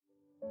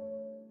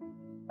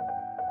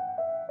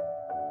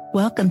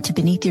Welcome to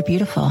Beneath Your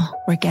Beautiful,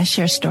 where guests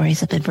share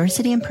stories of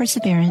adversity and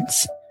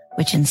perseverance,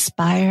 which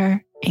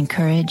inspire,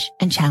 encourage,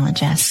 and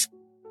challenge us.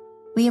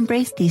 We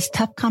embrace these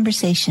tough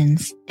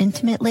conversations,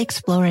 intimately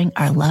exploring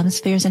our loves,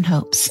 fears, and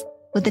hopes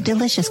with a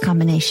delicious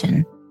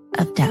combination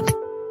of depth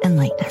and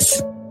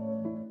lightness.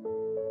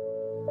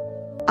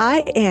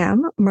 I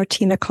am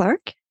Martina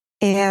Clark,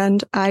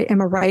 and I am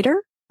a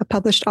writer, a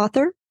published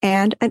author,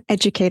 and an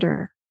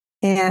educator.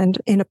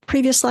 And in a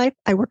previous life,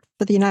 I worked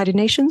for the United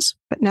Nations,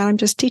 but now I'm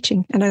just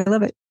teaching, and I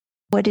love it.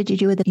 What did you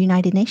do with the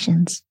United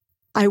Nations?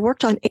 I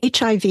worked on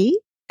HIV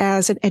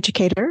as an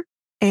educator,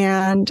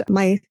 and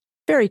my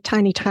very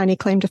tiny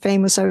claim to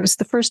fame was I was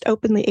the first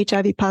openly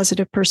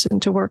HIV-positive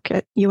person to work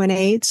at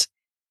UNAIDS,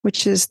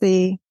 which is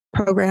the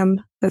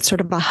program that's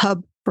sort of a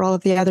hub for all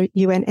of the other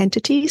UN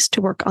entities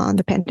to work on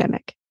the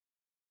pandemic.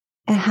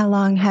 And how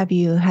long have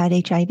you had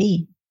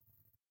HIV?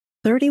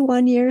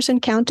 31 years and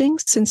counting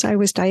since I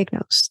was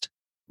diagnosed.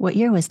 What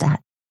year was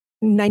that?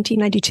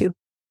 1992.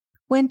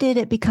 When did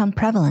it become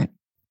prevalent?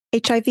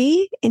 HIV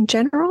in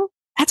general?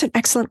 That's an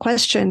excellent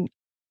question.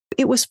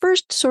 It was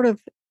first sort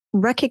of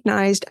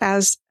recognized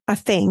as a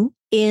thing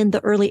in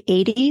the early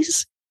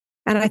 80s.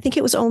 And I think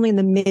it was only in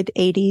the mid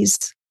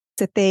 80s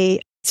that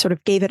they sort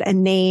of gave it a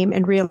name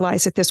and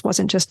realized that this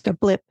wasn't just a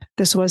blip.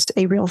 This was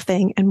a real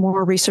thing, and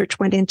more research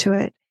went into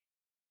it.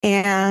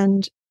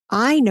 And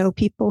I know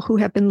people who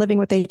have been living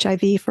with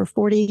HIV for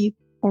 40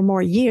 or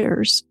more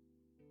years.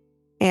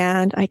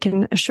 And I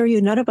can assure you,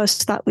 none of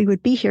us thought we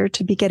would be here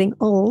to be getting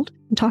old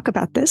and talk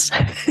about this.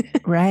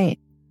 Right.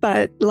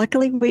 But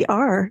luckily we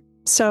are.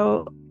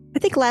 So I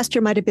think last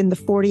year might have been the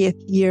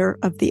 40th year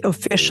of the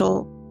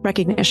official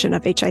recognition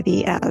of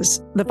HIV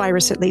as the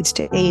virus that leads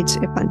to AIDS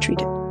if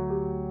untreated.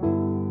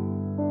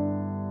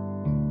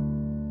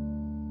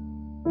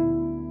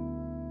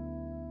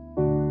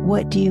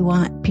 What do you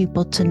want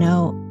people to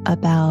know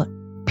about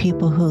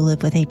people who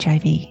live with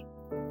HIV?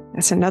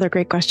 That's another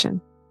great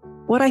question.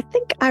 What I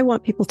think I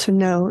want people to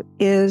know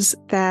is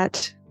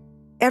that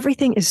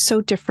everything is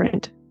so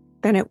different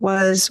than it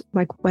was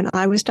like when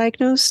I was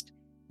diagnosed.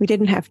 We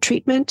didn't have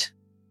treatment.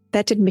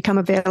 That didn't become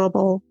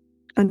available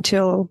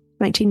until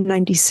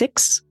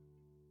 1996.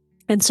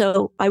 And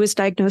so I was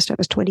diagnosed, I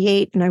was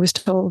 28, and I was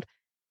told,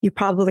 you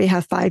probably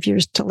have 5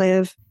 years to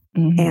live.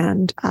 Mm-hmm.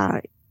 And,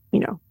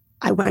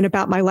 I went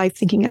about my life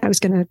thinking I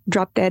was going to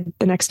drop dead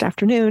the next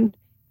afternoon.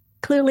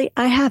 Clearly,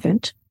 I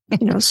haven't.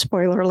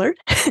 Spoiler alert.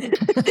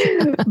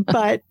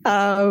 But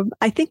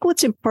I think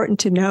what's important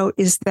to know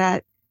is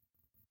that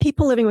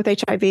people living with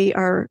HIV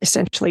are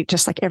essentially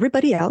just like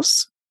everybody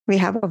else. We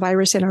have a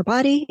virus in our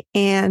body.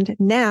 And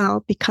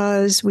now,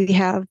 because we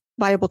have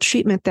viable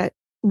treatment that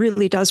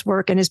really does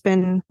work and has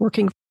been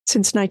working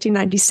since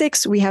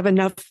 1996, we have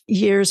enough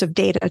years of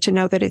data to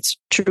know that it's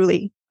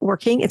truly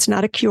working. It's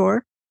not a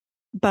cure,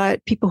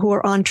 but people who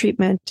are on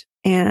treatment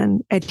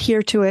and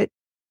adhere to it,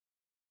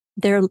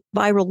 their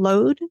viral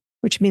load,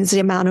 which means the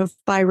amount of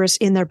virus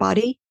in their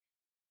body,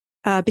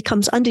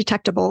 becomes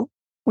undetectable,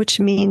 which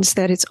means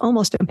that it's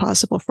almost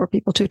impossible for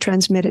people to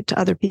transmit it to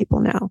other people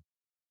now,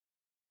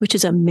 which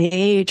is a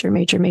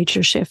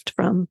major shift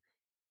from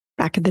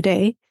back in the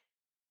day.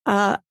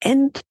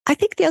 And I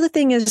think the other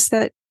thing is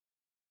that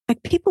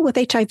like people with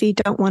HIV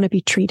don't want to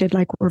be treated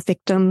like we're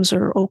victims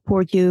or, oh,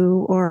 poor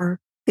you,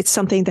 or it's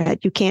something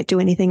that you can't do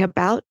anything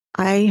about.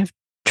 I have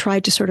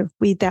tried to sort of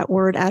weed that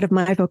word out of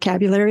my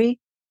vocabulary.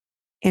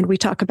 And we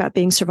talk about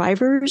being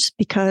survivors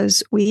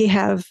because we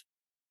have,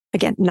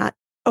 again, not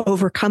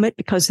overcome it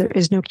because there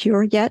is no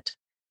cure yet,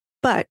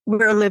 but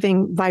we're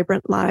living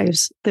vibrant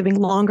lives, living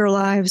longer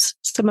lives,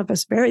 some of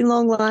us very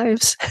long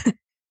lives.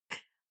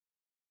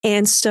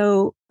 And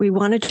so we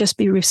want to just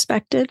be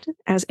respected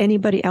as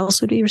anybody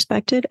else would be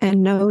respected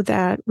and know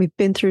that we've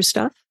been through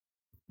stuff,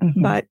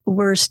 mm-hmm. but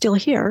we're still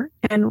here.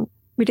 And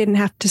we didn't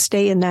have to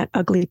stay in that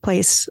ugly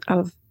place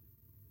of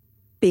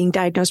being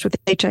diagnosed with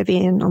HIV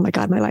and, oh my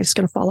God, my life's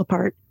going to fall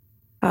apart.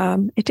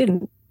 It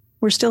didn't.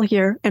 We're still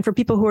here. And for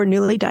people who are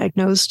newly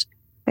diagnosed,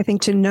 I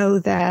think to know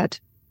that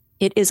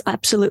it is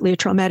absolutely a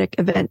traumatic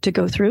event to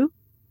go through,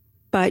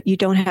 but you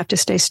don't have to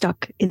stay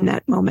stuck in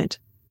that moment.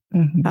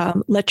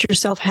 Mm-hmm. Let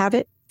yourself have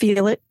it,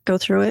 feel it, go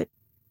through it.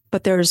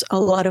 But there's a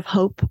lot of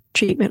hope.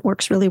 Treatment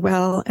works really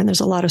well. And there's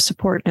a lot of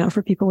support now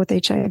for people with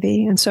HIV.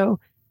 And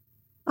so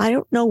I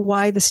don't know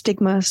why the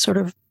stigma sort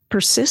of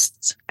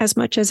persists as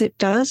much as it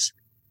does.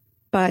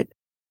 But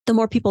the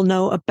more people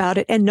know about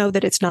it and know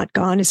that it's not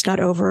gone, it's not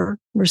over,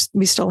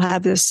 we still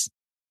have this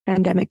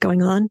pandemic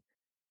going on.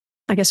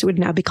 I guess it would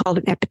now be called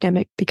an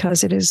epidemic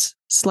because it is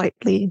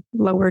slightly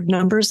lowered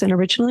numbers than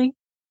originally.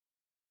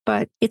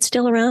 But it's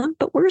still around,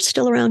 but we're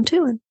still around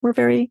too. And we're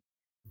very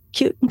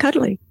cute and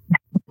cuddly.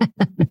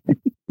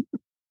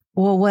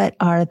 Well, what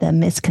are the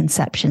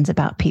misconceptions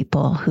about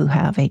people who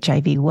have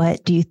HIV?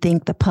 What do you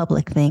think the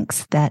public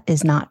thinks that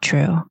is not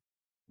true?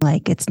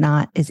 Like it's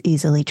not as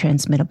easily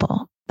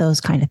transmittable,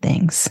 those kind of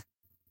things.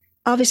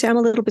 Obviously, I'm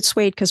a little bit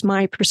swayed because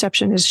my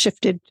perception has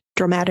shifted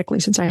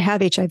dramatically since I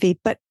have HIV,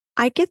 but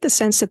I get the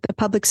sense that the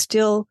public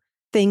still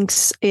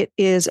thinks it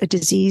is a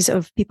disease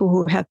of people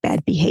who have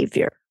bad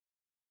behavior.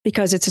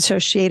 because it's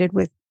associated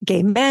with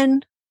gay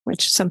men,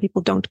 which some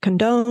people don't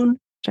condone,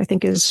 which I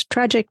think is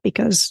tragic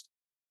because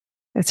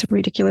that's a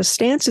ridiculous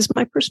stance, is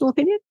my personal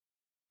opinion.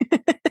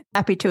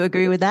 Happy to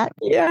agree with that.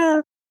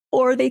 Yeah.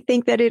 Or they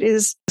think that it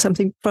is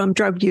something from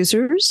drug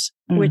users,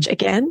 which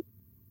again,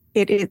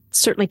 it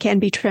certainly can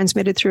be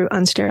transmitted through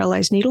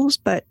unsterilized needles,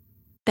 but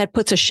that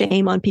puts a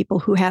shame on people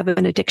who have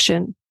an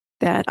addiction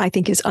that I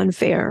think is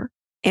unfair.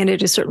 And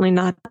it is certainly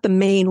not the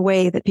main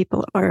way that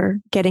people are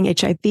getting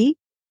HIV.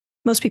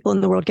 Most people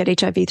in the world get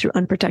HIV through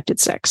unprotected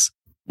sex,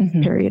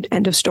 period,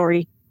 end of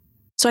story.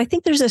 So I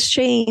think there's a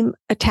shame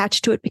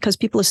attached to it because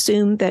people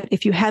assume that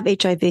if you have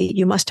HIV,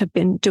 you must have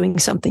been doing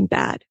something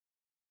bad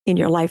in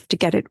your life to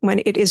get it,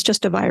 when it is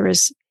just a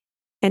virus.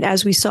 And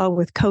as we saw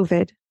with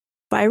COVID,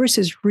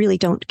 viruses really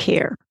don't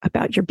care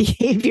about your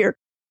behavior.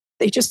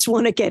 They just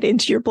want to get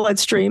into your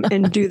bloodstream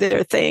and do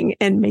their thing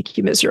and make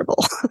you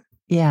miserable.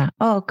 Yeah.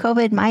 Oh,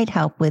 COVID might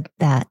help with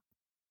that.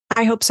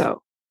 I hope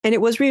so. And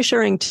it was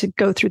reassuring to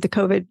go through the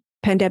COVID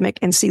pandemic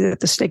and see that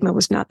the stigma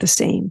was not the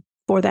same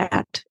for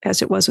that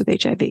as it was with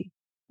HIV.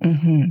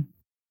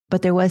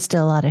 But there was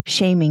still a lot of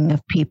shaming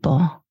of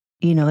people.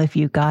 You know, if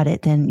you got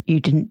it, then you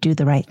didn't do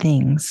the right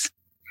things.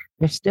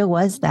 There still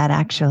was that,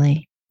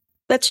 actually.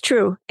 That's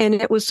true. And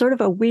it was sort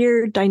of a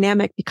weird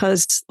dynamic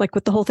because, like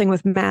with the whole thing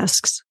with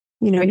masks,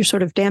 you know, you're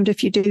sort of damned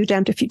if you do,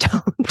 damned if you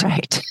don't.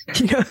 Right.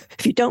 You know,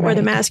 if you don't wear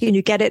the mask and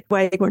you get it,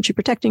 why weren't you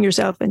protecting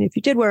yourself? And if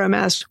you did wear a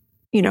mask,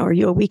 you know, are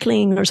you a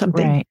weakling or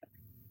something?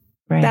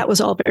 Right. That was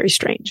all very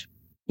strange.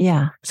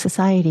 Yeah.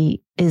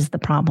 Society is the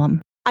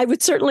problem. I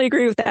would certainly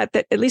agree with that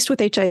at least with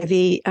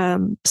HIV,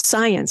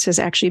 science has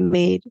actually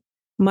made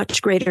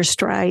much greater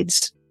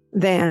strides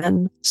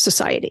than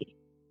society.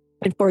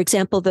 And for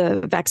example,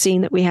 the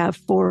vaccine that we have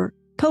for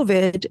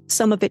COVID,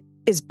 some of it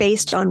is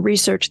based on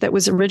research that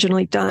was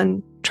originally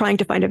done trying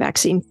to find a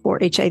vaccine for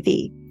HIV,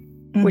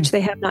 which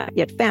they have not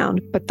yet found.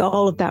 But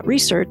all of that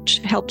research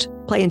helped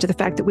play into the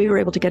fact that we were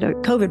able to get a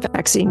COVID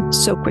vaccine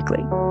so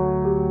quickly.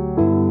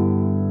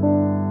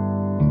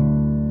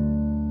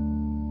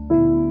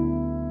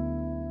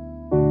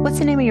 What's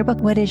the name of your book?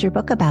 What is your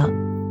book about?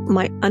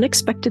 My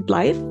Unexpected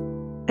Life,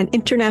 an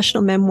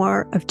international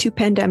memoir of two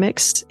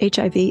pandemics,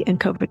 HIV and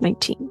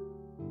COVID-19.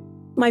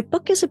 My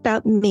book is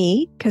about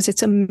me because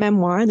it's a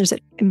memoir, and there's a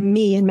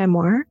me in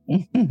memoir.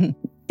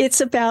 It's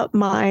about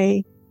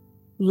my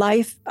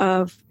life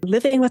of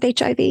living with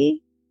HIV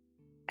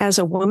as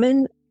a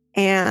woman.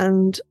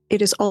 And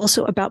it is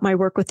also about my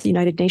work with the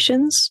United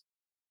Nations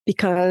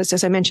because,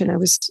 as I mentioned, I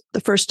was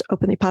the first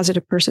openly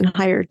positive person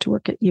hired to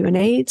work at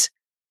UNAIDS.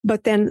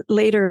 But then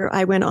later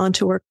I went on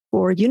to work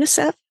for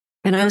UNICEF,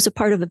 and I was a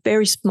part of a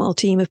very small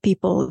team of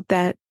people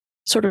that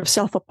sort of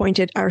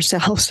self-appointed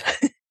ourselves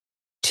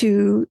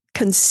to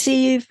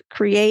conceive,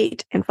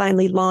 create, and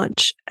finally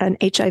launch an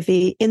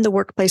HIV in the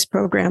workplace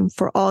program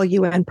for all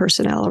UN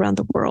personnel around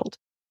the world.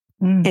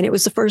 And it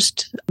was the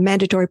first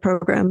mandatory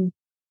program,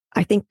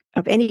 I think,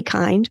 of any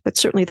kind, but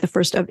certainly the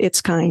first of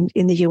its kind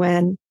in the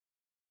UN.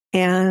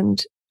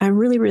 And I'm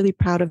really, really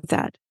proud of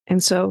that.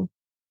 And so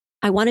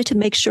I wanted to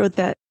make sure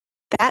that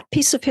that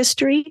piece of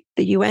history,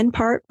 the UN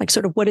part, like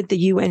sort of what did the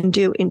UN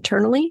do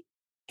internally?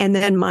 And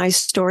then my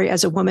story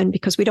as a woman,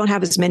 because we don't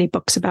have as many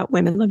books about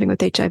women living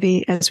with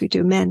HIV as we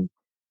do men.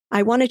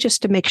 I wanted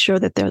just to make sure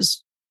that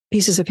those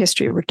pieces of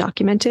history were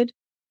documented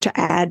to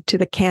add to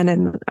the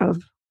canon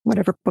of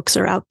whatever books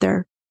are out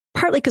there.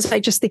 Partly because I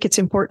just think it's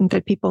important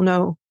that people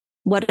know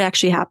what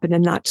actually happened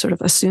and not sort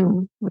of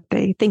assume what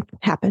they think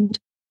happened.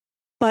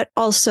 But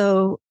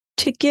also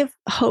to give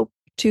hope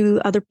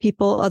to other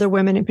people, other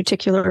women in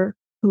particular,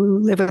 who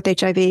live with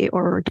HIV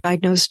or are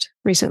diagnosed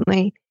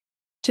recently,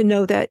 to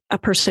know that a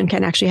person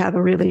can actually have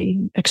a really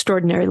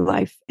extraordinary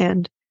life.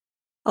 And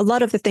a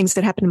lot of the things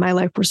that happened in my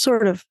life were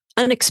sort of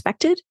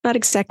unexpected, not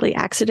exactly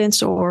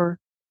accidents or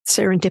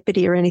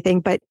serendipity or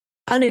anything, but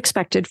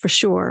unexpected for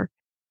sure.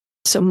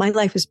 So my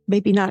life is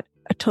maybe not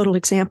a total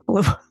example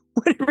of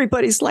what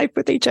everybody's life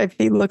with HIV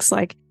looks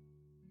like,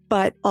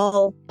 but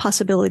all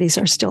possibilities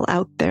are still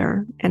out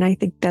there. And I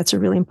think that's a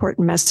really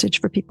important message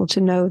for people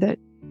to know that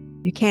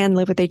you can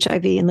live with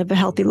HIV and live a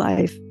healthy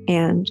life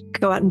and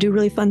go out and do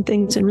really fun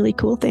things and really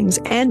cool things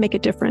and make a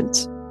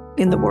difference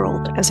in the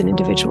world as an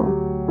individual.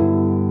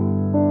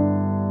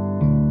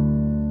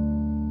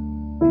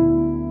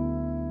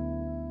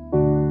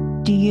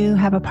 Do you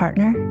have a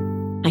partner?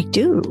 I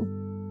do.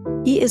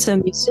 He is a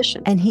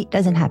musician. And he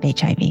doesn't have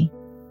HIV?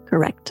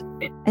 Correct.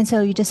 And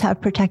so you just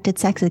have protected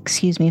sex?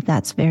 Excuse me if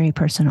that's very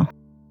personal.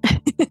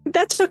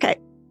 That's okay.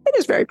 It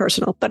is very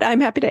personal, but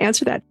I'm happy to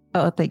answer that.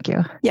 Oh, thank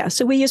you. Yeah.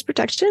 So we use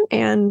protection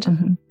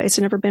and it's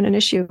never been an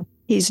issue.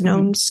 He's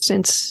known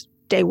since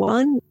day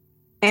one.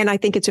 And I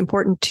think it's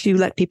important to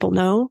let people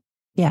know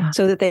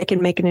so that they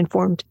can make an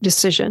informed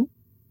decision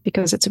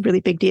because it's a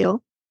really big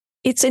deal.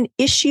 It's an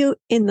issue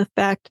in the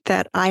fact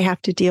that I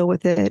have to deal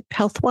with it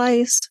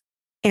health-wise.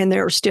 And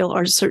there still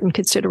are certain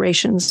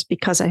considerations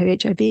because I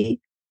have HIV,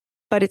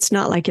 but it's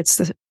not like it's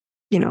the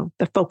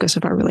focus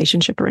of our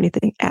relationship or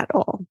anything at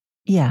all.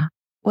 Yeah.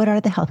 What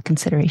are the health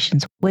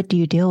considerations? What do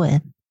you deal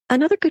with?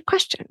 another good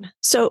question.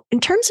 So in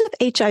terms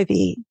of HIV,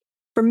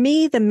 for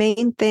me, the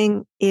main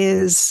thing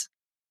is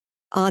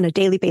on a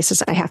daily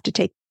basis, I have to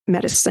take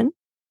medicine.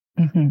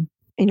 Mm-hmm.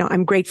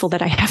 I'm grateful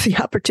that I have the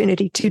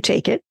opportunity to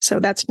take it. So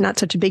that's not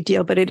such a big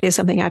deal, but it is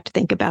something I have to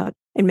think about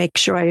and make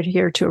sure I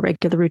adhere to a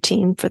regular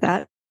routine for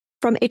that.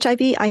 From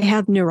HIV, I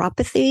have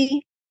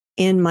neuropathy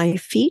in my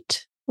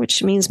feet,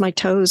 which means my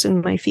toes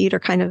and my feet are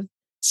kind of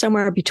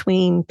somewhere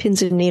between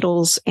pins and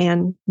needles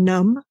and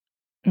numb.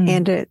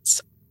 And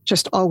it's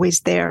just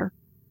always there.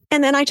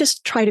 And then I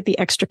just try to be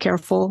extra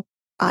careful.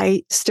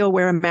 I still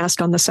wear a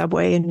mask on the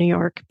subway in New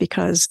York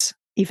because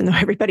even though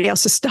everybody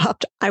else has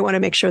stopped, I want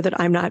to make sure that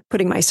I'm not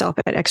putting myself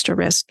at extra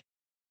risk.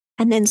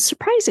 And then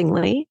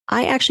surprisingly,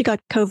 I actually got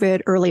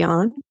COVID early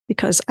on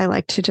because I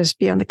like to just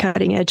be on the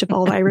cutting edge of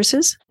all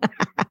viruses.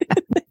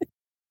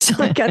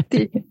 So I got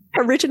the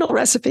original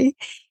recipe.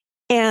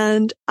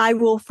 And I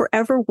will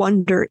forever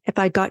wonder if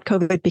I got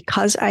COVID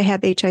because I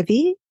have HIV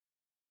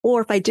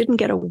or if I didn't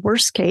get a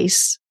worse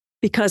case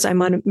because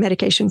I'm on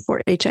medication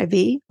for HIV,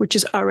 which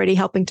is already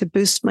helping to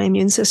boost my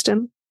immune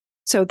system.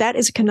 So that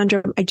is a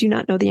conundrum I do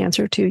not know the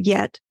answer to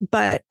yet,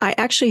 but I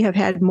actually have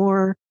had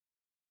more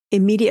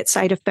immediate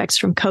side effects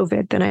from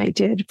COVID than I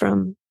did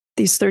from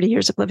these 30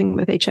 years of living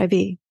with HIV,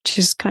 which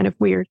is kind of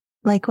weird.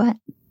 Like what?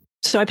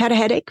 So I've had a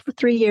headache for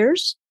 3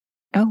 years.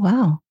 Oh,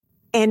 wow.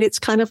 And it's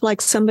kind of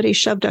like somebody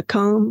shoved a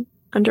comb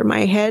under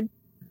my head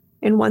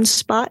in one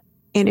spot,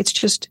 and it's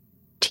just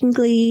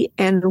tingly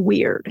and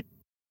weird.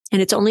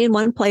 And it's only in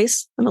one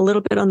place and a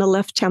little bit on the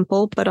left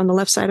temple, but on the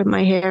left side of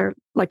my hair,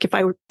 like if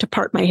I were to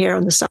part my hair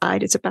on the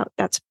side, it's about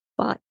that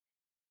spot.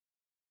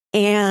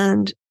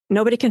 And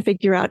nobody can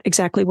figure out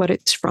exactly what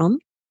it's from.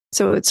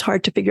 So it's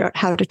hard to figure out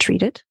how to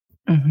treat it.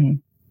 Mm-hmm.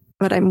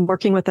 But I'm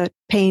working with a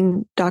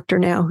pain doctor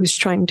now who's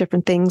trying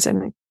different things.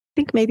 And I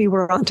think maybe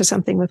we're onto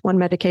something with one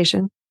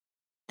medication.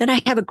 Then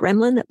I have a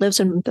gremlin that lives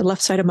on the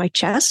left side of my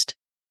chest,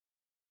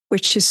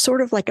 which is sort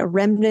of like a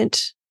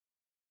remnant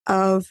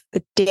of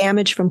the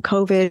damage from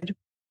COVID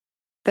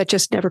that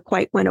just never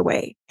quite went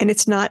away. And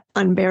it's not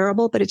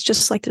unbearable, but it's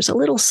just like there's a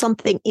little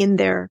something in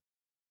there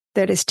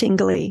that is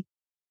tingly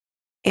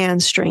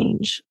and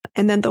strange.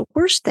 And then the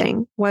worst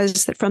thing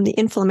was that from the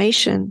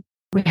inflammation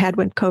we had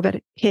when COVID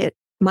hit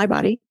my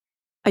body,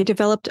 I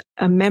developed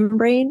a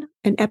membrane,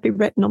 an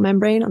epiretinal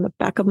membrane on the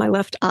back of my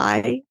left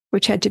eye,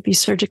 which had to be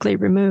surgically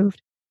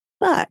removed.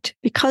 But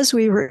because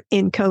we were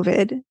in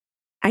COVID,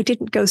 I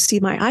didn't go see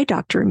my eye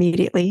doctor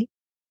immediately.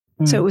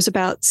 So it was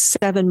about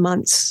 7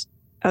 months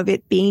of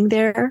it being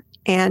there,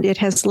 and it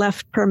has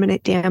left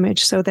permanent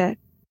damage so that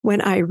when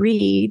I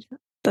read,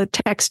 the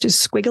text is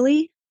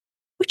squiggly,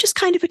 which is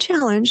kind of a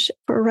challenge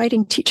for a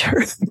writing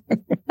teacher.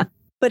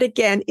 But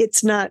again,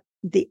 it's not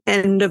the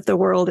end of the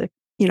world.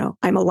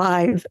 I'm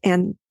alive,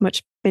 and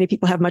many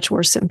people have much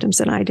worse symptoms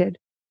than I did,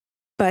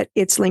 but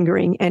it's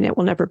lingering and it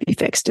will never be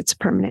fixed. It's a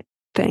permanent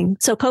thing.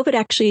 So COVID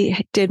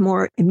actually did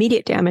more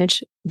immediate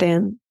damage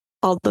than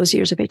all those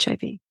years of HIV,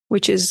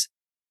 which is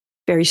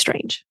very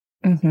strange.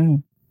 Mm-hmm.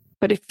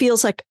 But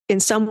in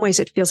some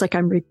ways, it feels like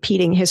I'm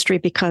repeating history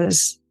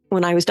because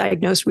when I was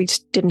diagnosed, we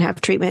just didn't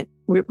have treatment.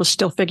 We were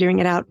still figuring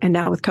it out. And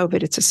now with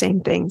COVID, it's the same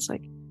thing. It's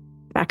like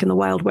back in the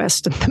Wild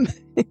West in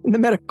the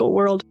medical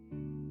world.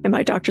 And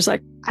my doctor's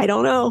like, I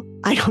don't know.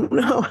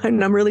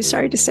 And I'm really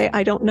sorry to say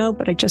I don't know,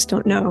 but I just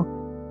don't know.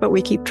 But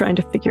we keep trying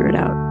to figure it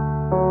out.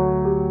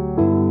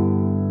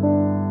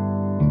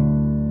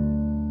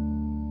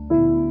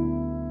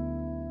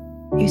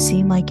 You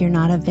seem like you're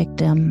not a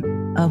victim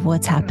of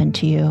what's happened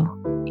to you.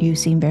 You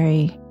seem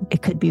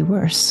it could be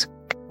worse,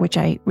 which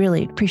I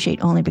really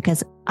appreciate only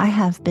because I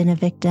have been a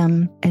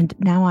victim and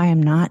now I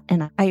am not.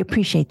 And I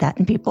appreciate that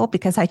in people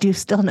because I do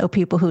still know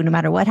people who, no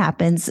matter what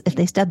happens, if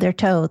they stub their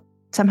toe,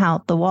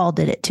 somehow the wall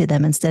did it to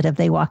them instead of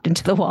they walked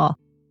into the wall.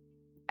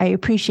 I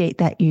appreciate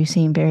that you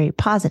seem very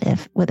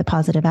positive with a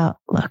positive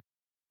outlook.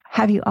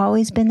 Have you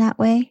always been that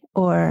way,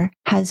 or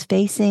has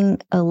facing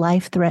a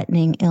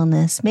life-threatening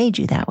illness made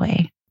you that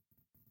way?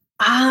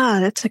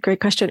 That's a great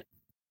question.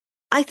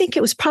 I think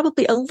it was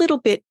probably a little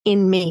bit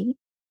in me,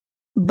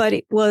 but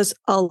it was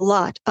a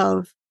lot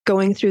of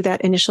going through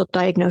that initial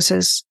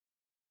diagnosis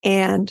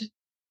and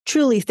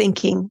truly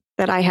thinking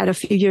that I had a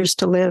few years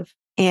to live.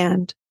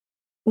 And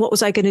what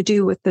was I going to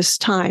do with this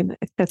time?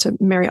 That's a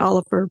Mary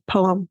Oliver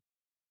poem.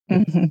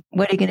 Mm-hmm.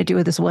 What are you going to do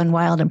with this one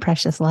wild and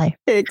precious life?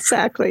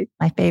 Exactly.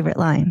 My favorite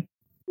line.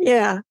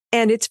 Yeah.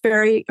 And it's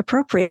very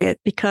appropriate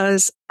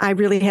because I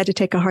really had to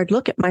take a hard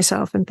look at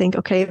myself and think,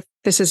 okay, if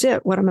this is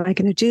it, what am I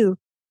going to do?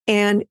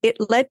 And it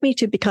led me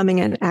to becoming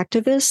an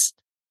activist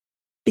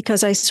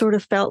because I sort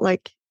of felt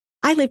like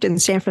I lived in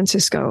San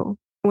Francisco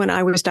when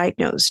I was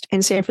diagnosed.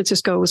 And San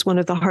Francisco was one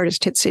of the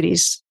hardest hit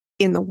cities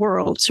in the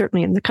world,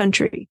 certainly in the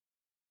country.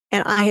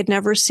 And I had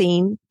never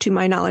seen, to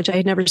my knowledge, I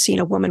had never seen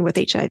a woman with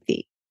HIV,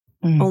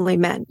 only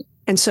men.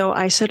 And so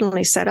I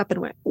suddenly sat up and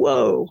went,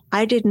 whoa,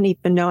 I didn't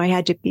even know I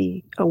had to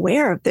be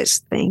aware of this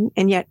thing.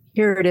 And yet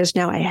here it is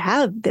now, I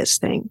have this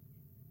thing.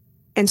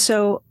 And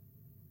so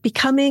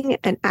becoming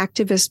an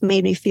activist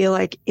made me feel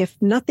like if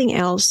nothing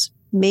else,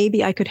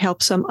 maybe I could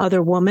help some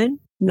other woman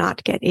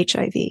not get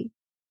HIV.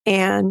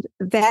 And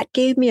that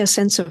gave me a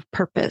sense of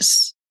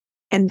purpose.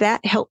 And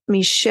that helped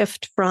me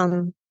shift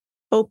from,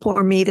 oh,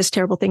 poor me, this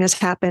terrible thing has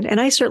happened. And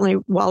I certainly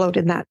wallowed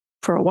in that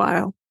for a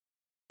while.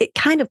 It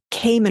kind of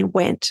came and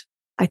went.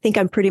 I think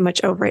I'm pretty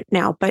much over it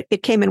now, but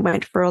it came and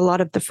went for a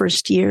lot of the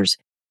first years.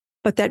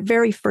 But that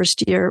very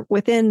first year,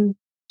 within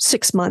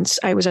 6 months,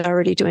 I was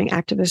already doing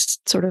activist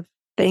sort of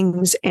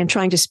things and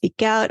trying to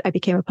speak out. I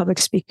became a public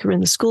speaker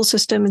in the school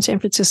system in San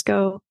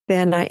Francisco.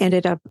 Then I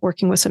ended up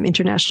working with some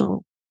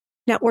international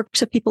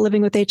networks of people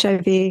living with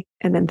HIV.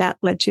 And then that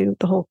led to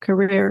the whole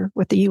career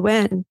with the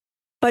UN.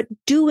 But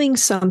doing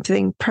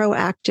something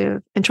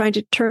proactive and trying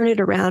to turn it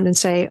around and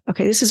say,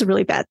 okay, this is a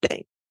really bad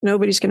thing.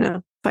 Nobody's going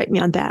to fight me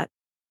on that.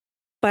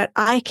 But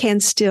I can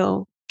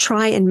still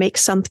try and make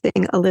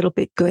something a little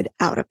bit good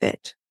out of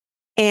it.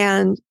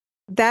 And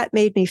that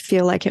made me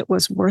feel like it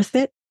was worth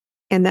it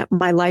and that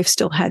my life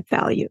still had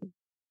value.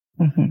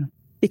 Mm-hmm.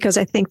 Because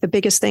I think the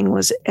biggest thing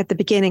was at the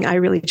beginning, I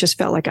really just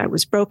felt like I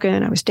was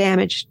broken. I was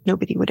damaged.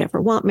 Nobody would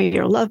ever want me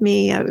or love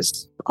me. I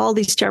was all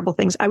these terrible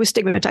things. I was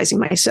stigmatizing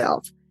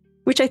myself,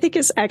 which I think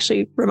is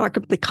actually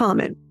remarkably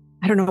common.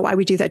 I don't know why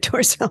we do that to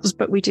ourselves,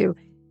 but we do.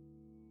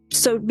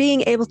 So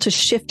being able to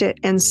shift it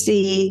and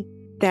see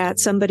that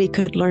somebody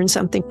could learn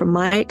something from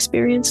my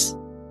experience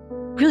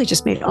really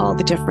just made all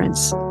the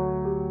difference.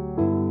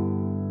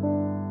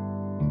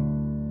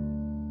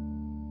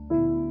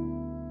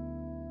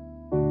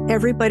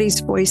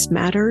 Everybody's voice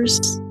matters.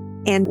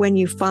 And when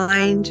you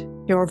find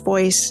your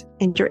voice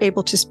and you're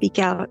able to speak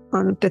out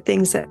on the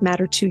things that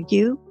matter to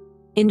you,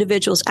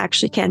 individuals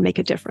actually can make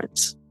a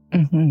difference.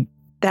 Mm-hmm.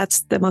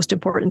 That's the most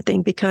important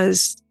thing,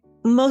 because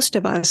most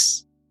of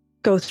us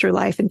go through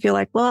life and feel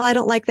like, well, I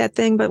don't like that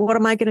thing, but what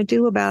am I going to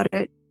do about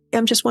it?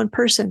 I'm just one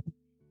person.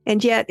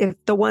 And yet if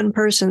the one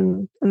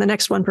person and the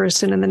next one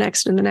person and the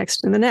next and the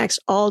next and the next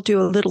all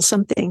do a little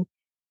something,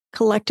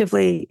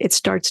 collectively, it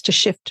starts to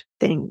shift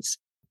things.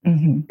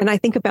 Mm-hmm. And I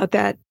think about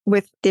that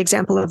with the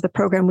example of the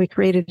program we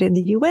created in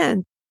the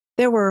UN.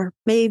 There were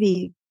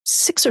maybe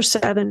 6 or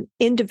 7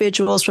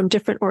 individuals from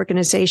different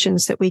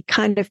organizations that we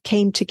kind of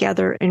came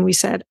together and we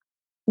said,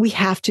 we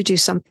have to do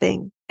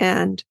something.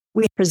 And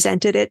we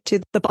presented it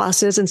to the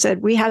bosses and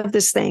said, we have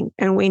this thing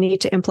and we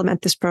need to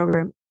implement this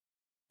program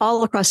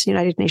all across the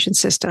United Nations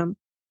system.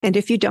 And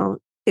if you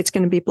don't, it's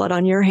going to be blood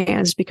on your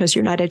hands because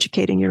you're not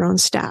educating your own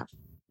staff.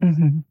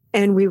 Mm-hmm.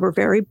 And we were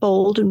very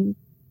bold and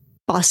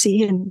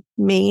bossy and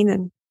mean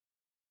and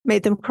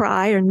made them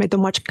cry and made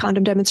them watch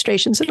condom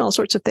demonstrations and all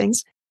sorts of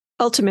things.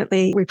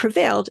 Ultimately, we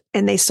prevailed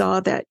and they saw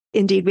that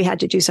indeed we had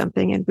to do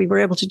something. And we were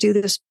able to do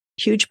this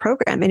huge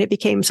program and it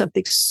became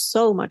something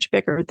so much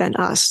bigger than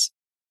us.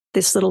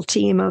 This little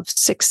team of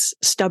 6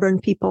 stubborn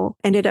people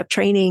ended up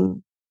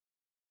training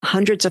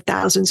hundreds of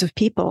thousands of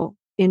people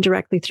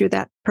indirectly through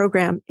that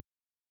program.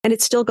 And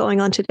it's still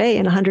going on today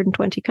in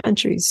 120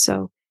 countries.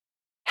 So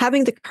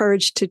having the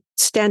courage to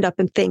stand up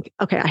and think,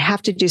 okay, I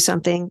have to do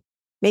something.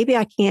 Maybe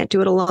I can't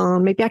do it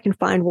alone. Maybe I can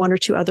find 1 or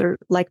 2 other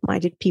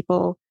like-minded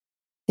people.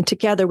 And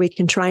together we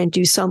can try and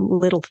do some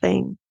little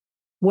thing.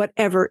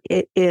 Whatever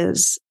it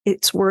is,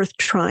 it's worth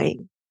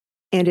trying.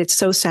 And it's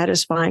so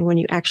satisfying when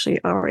you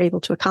actually are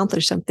able to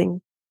accomplish something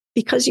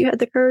because you had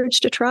the courage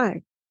to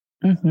try.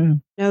 Mm-hmm.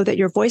 Know that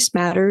your voice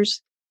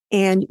matters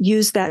and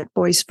use that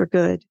voice for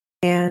good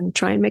and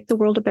try and make the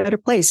world a better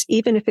place.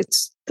 Even if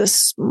it's the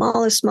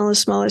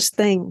smallest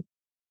thing,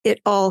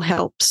 it all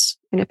helps.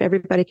 And if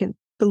everybody can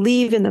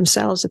believe in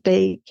themselves that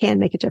they can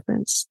make a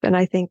difference, then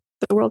I think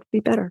the world would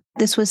be better.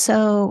 This was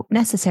so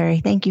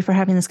necessary. Thank you for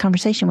having this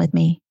conversation with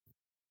me,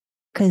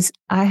 because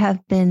I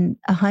have been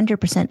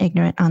 100%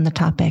 ignorant on the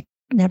topic.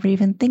 Never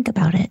even think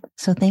about it.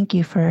 So thank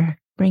you for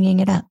bringing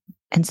it up,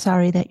 and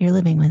sorry that you're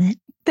living with it.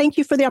 Thank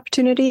you for the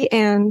opportunity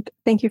and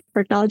thank you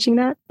for acknowledging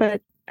that.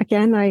 But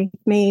again, I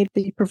made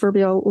the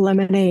proverbial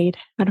lemonade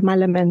out of my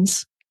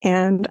lemons.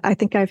 And I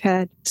think I've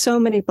had so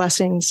many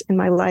blessings in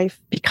my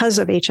life because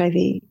of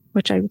HIV,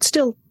 which I would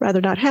still rather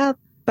not have,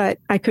 but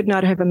I could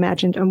not have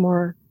imagined a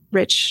more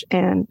rich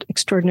and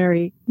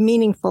extraordinary,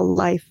 meaningful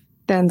life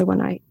than the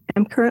one I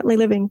am currently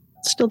living,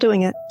 still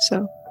doing it.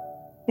 So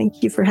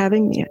thank you for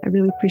having me. I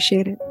really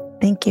appreciate it.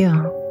 Thank you.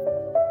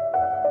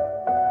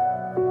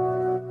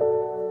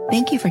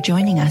 Thank you for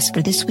joining us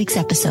for this week's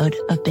episode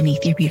of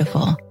Beneath Your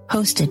Beautiful,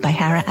 hosted by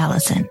Hara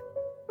Allison.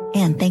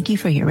 And thank you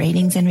for your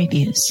ratings and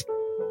reviews.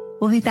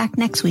 We'll be back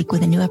next week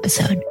with a new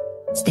episode.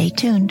 Stay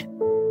tuned.